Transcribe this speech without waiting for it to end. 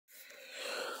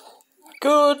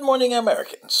Good morning,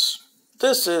 Americans.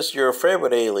 This is your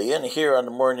favorite alien here on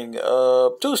the morning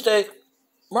of Tuesday,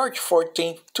 March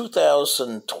 14th,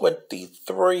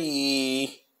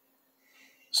 2023.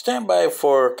 Stand by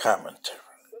for commentary.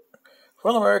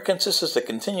 For all Americans, this is the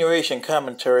continuation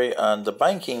commentary on the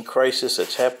banking crisis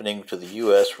that's happening to the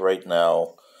U.S. right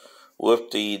now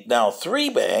with the now three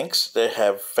banks that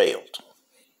have failed.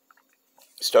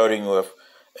 Starting with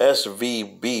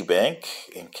SVB Bank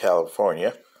in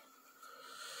California.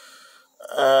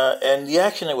 And the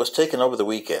action that was taken over the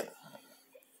weekend.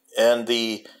 And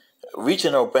the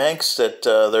regional banks that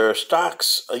their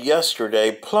stocks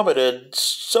yesterday plummeted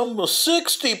some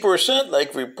 60%,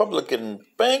 like Republican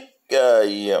Bank.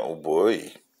 Oh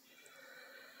boy.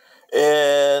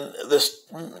 And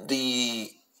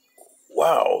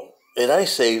wow. And I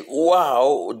say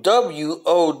wow,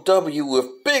 W-O-W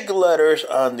with big letters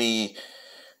on the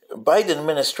Biden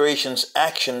administration's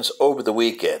actions over the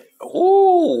weekend.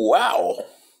 Ooh, wow.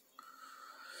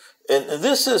 And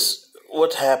this is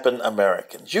what happened,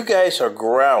 Americans. You guys are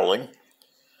growling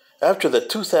after the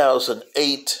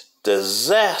 2008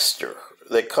 disaster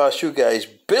that cost you guys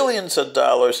billions of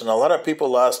dollars, and a lot of people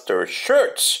lost their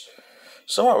shirts.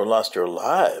 Some of them lost their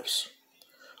lives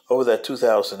over that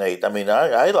 2008. I mean,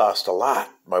 I lost a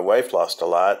lot. My wife lost a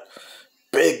lot.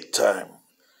 Big time.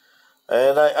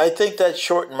 And I think that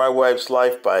shortened my wife's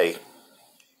life by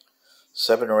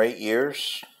 7 or 8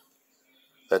 years,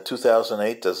 that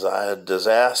 2008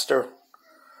 disaster.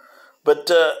 But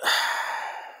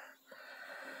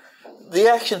the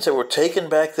actions that were taken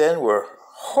back then were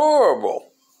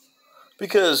horrible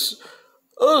because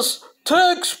us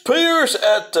taxpayers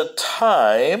at the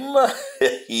time,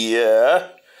 yeah,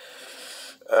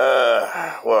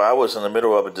 well, I was in the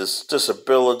middle of a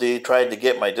disability, trying to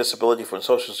get my disability from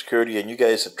Social Security, and you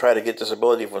guys that try to get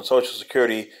disability from Social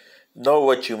Security know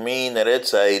what you mean, that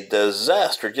it's a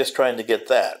disaster just trying to get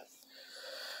that.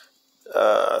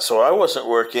 So I wasn't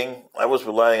working. I was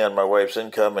relying on my wife's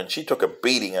income, and she took a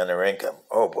beating on her income.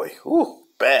 Oh, boy. Whew,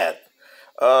 bad.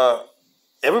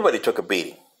 Everybody took a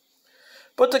beating.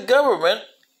 But the government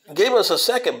gave us a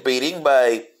second beating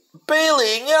by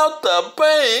bailing out the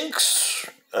banks.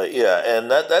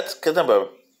 And that's kind of a,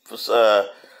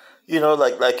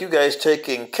 like you guys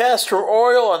taking castor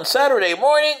oil on Saturday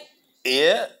morning.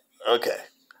 Yeah, okay.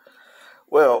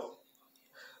 Well,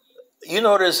 you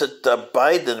notice that the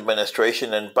Biden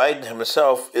administration and Biden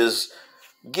himself is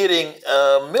getting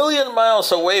a million miles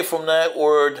away from that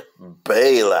word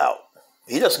bailout.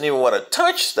 He doesn't even want to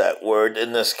touch that word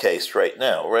in this case right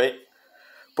now, right?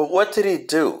 But what did he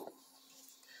do?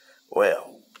 Well,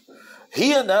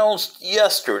 he announced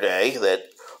yesterday that,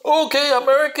 okay,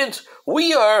 Americans,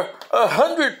 we are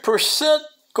 100%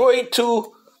 going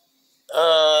to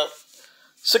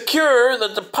secure the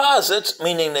deposits,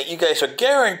 meaning that you guys are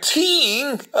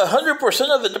guaranteeing 100%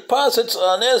 of the deposits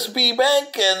on SB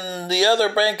Bank and the other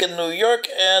bank in New York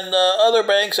and other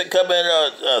banks that come in,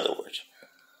 other words.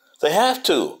 They have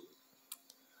to.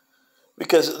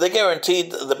 Because they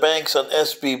guaranteed the banks on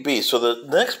SVB. So the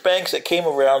next banks that came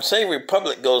around, say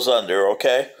Republic goes under,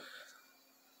 okay?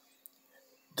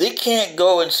 They can't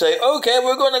go and say, okay,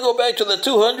 we're going to go back to the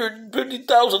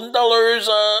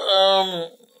 $250,000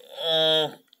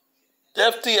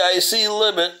 FDIC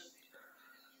limit.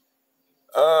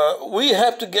 We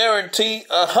have to guarantee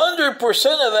 100%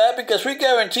 of that because we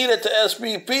guaranteed it to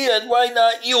SVB, and why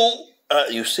not you?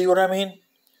 You see what I mean?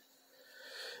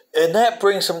 And that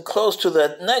brings them close to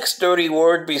the next dirty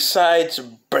word besides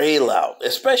bailout,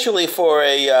 especially for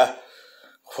a,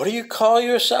 what do you call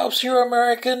yourselves here,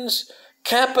 Americans?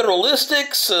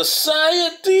 Capitalistic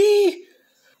society?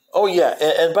 Oh, yeah,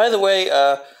 and by the way,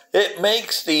 it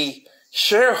makes the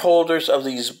shareholders of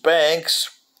these banks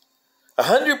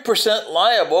 100%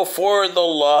 liable for the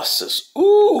losses.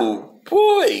 Ooh,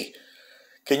 boy.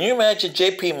 Can you imagine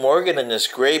J.P. Morgan in his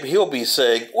grave? He'll be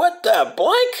saying, what the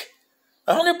blank?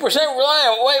 100%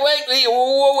 reliable. Wait,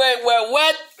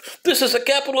 what? This is a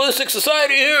capitalistic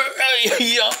society here.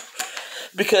 Yeah.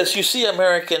 Because you see,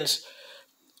 Americans,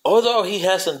 although he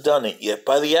hasn't done it yet,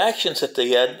 by the actions that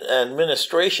the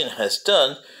administration has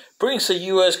done, brings the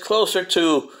U.S. closer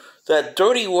to that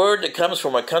dirty word that comes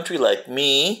from a country like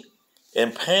me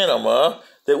in Panama,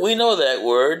 that we know that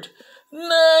word,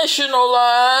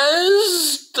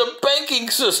 nationalize the banking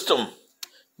system.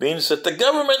 Means that the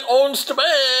government owns the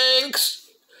banks.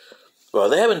 Well,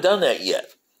 they haven't done that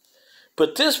yet.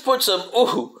 But this puts them,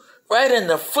 right in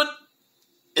the foot,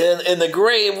 in the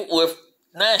grave with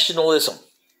nationalism.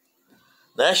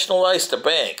 Nationalize the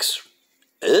banks.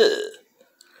 Ugh.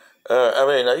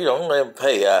 Let them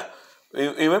pay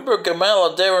You remember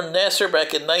Gamal Abdel Nasser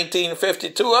back in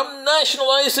 1952? I'm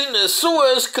nationalizing the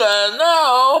Suez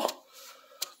Canal.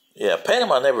 Yeah,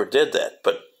 Panama never did that,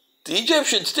 but the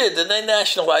Egyptians did. Then they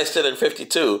nationalized it in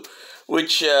 52,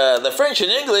 which the French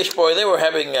and English, boy, they were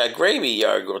having a gravy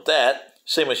yard with that,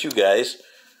 same as you guys.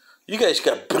 You guys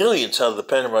got billions out of the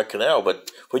Panama Canal,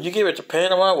 but when you gave it to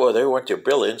Panama, well, there weren't their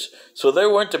billions. So there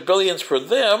weren't the billions for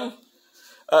them.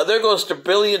 There goes the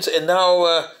billions, and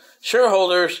now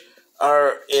shareholders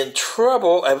are in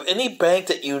trouble of any bank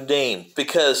that you name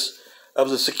because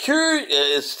of the security.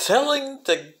 It's telling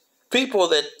the people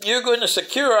that you're going to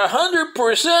secure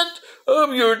 100%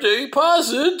 of your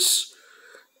deposits.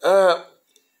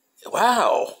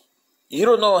 Wow. You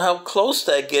don't know how close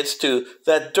that gets to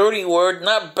that dirty word,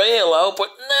 not bailout, but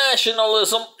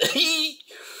nationalism.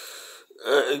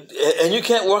 And you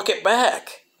can't walk it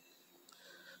back.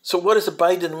 So what is the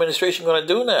Biden administration going to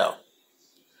do now?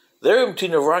 They're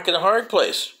between a rock and a hard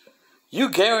place. You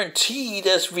guaranteed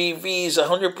SVB's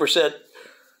 100%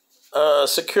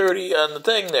 security on the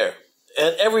thing there.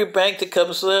 And every bank that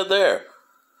comes there.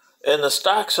 And the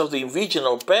stocks of the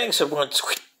regional banks have gone,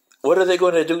 what are they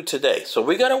going to do today? So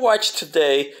we got to watch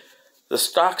today the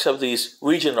stocks of these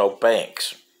regional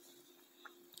banks.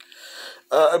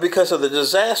 Because of the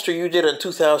disaster you did in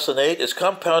 2008 is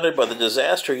compounded by the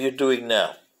disaster you're doing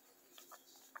now.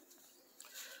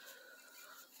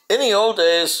 In the old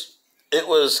days, it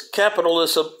was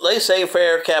capitalism,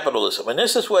 laissez-faire capitalism. And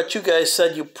this is what you guys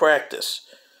said you practice.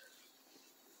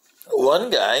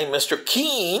 One guy, Mr.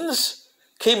 Keynes,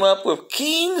 came up with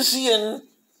Keynesian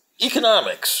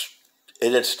economics.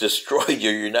 And it's destroyed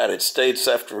your United States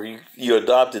after you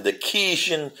adopted the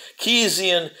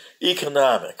Keynesian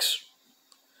economics.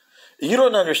 You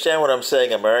don't understand what I'm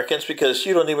saying, Americans, because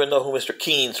you don't even know who Mr.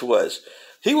 Keynes was.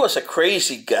 He was a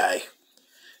crazy guy.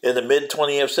 In the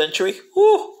mid-20th century,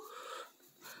 whoo!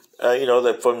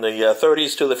 From the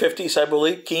 30s to the 50s, I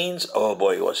believe, Keynes. Oh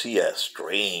boy, was he a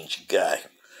strange guy.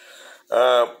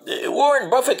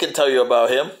 Warren Buffett can tell you about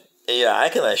him. Yeah, I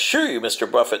can assure you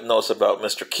Mr. Buffett knows about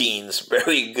Mr. Keynes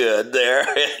very good there.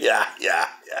 Yeah.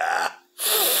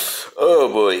 Oh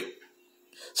boy.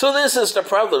 So this is the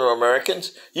problem,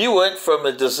 Americans. You went from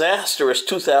a disastrous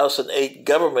 2008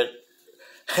 government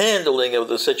handling of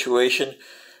the situation,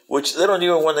 which they don't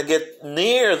even want to get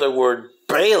near the word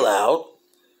bailout.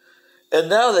 And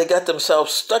now they got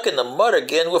themselves stuck in the mud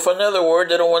again with another word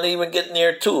they don't want to even get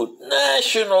near to.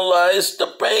 Nationalize the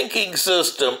banking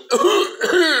system.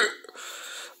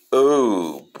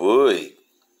 Oh, boy.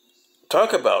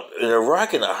 Talk about in a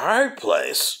rock and a hard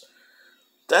place.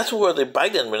 That's where the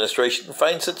Biden administration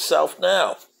finds itself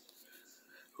now.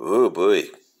 Oh,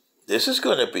 boy. This is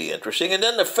going to be interesting. And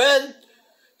then the Fed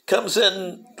comes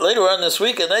in later on this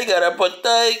week, and they got up, but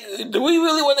do we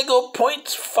really want to go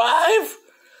 0.5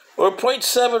 or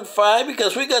 0.75?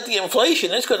 Because we got the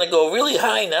inflation. It's going to go really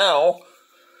high now.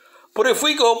 But if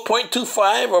we go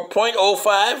 0.25 or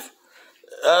 0.05,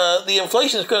 the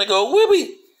inflation is going to go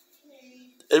whoopee.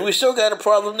 And we still got a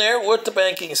problem there with the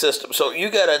banking system. So you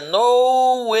got a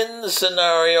no-win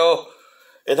scenario,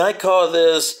 and I call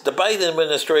this the Biden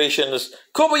administration's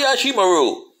Kobayashi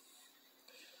Maru.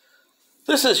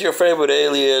 This is your favorite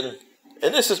alien,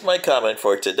 and this is my comment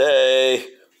for today.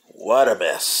 What a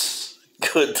mess.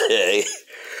 Good day.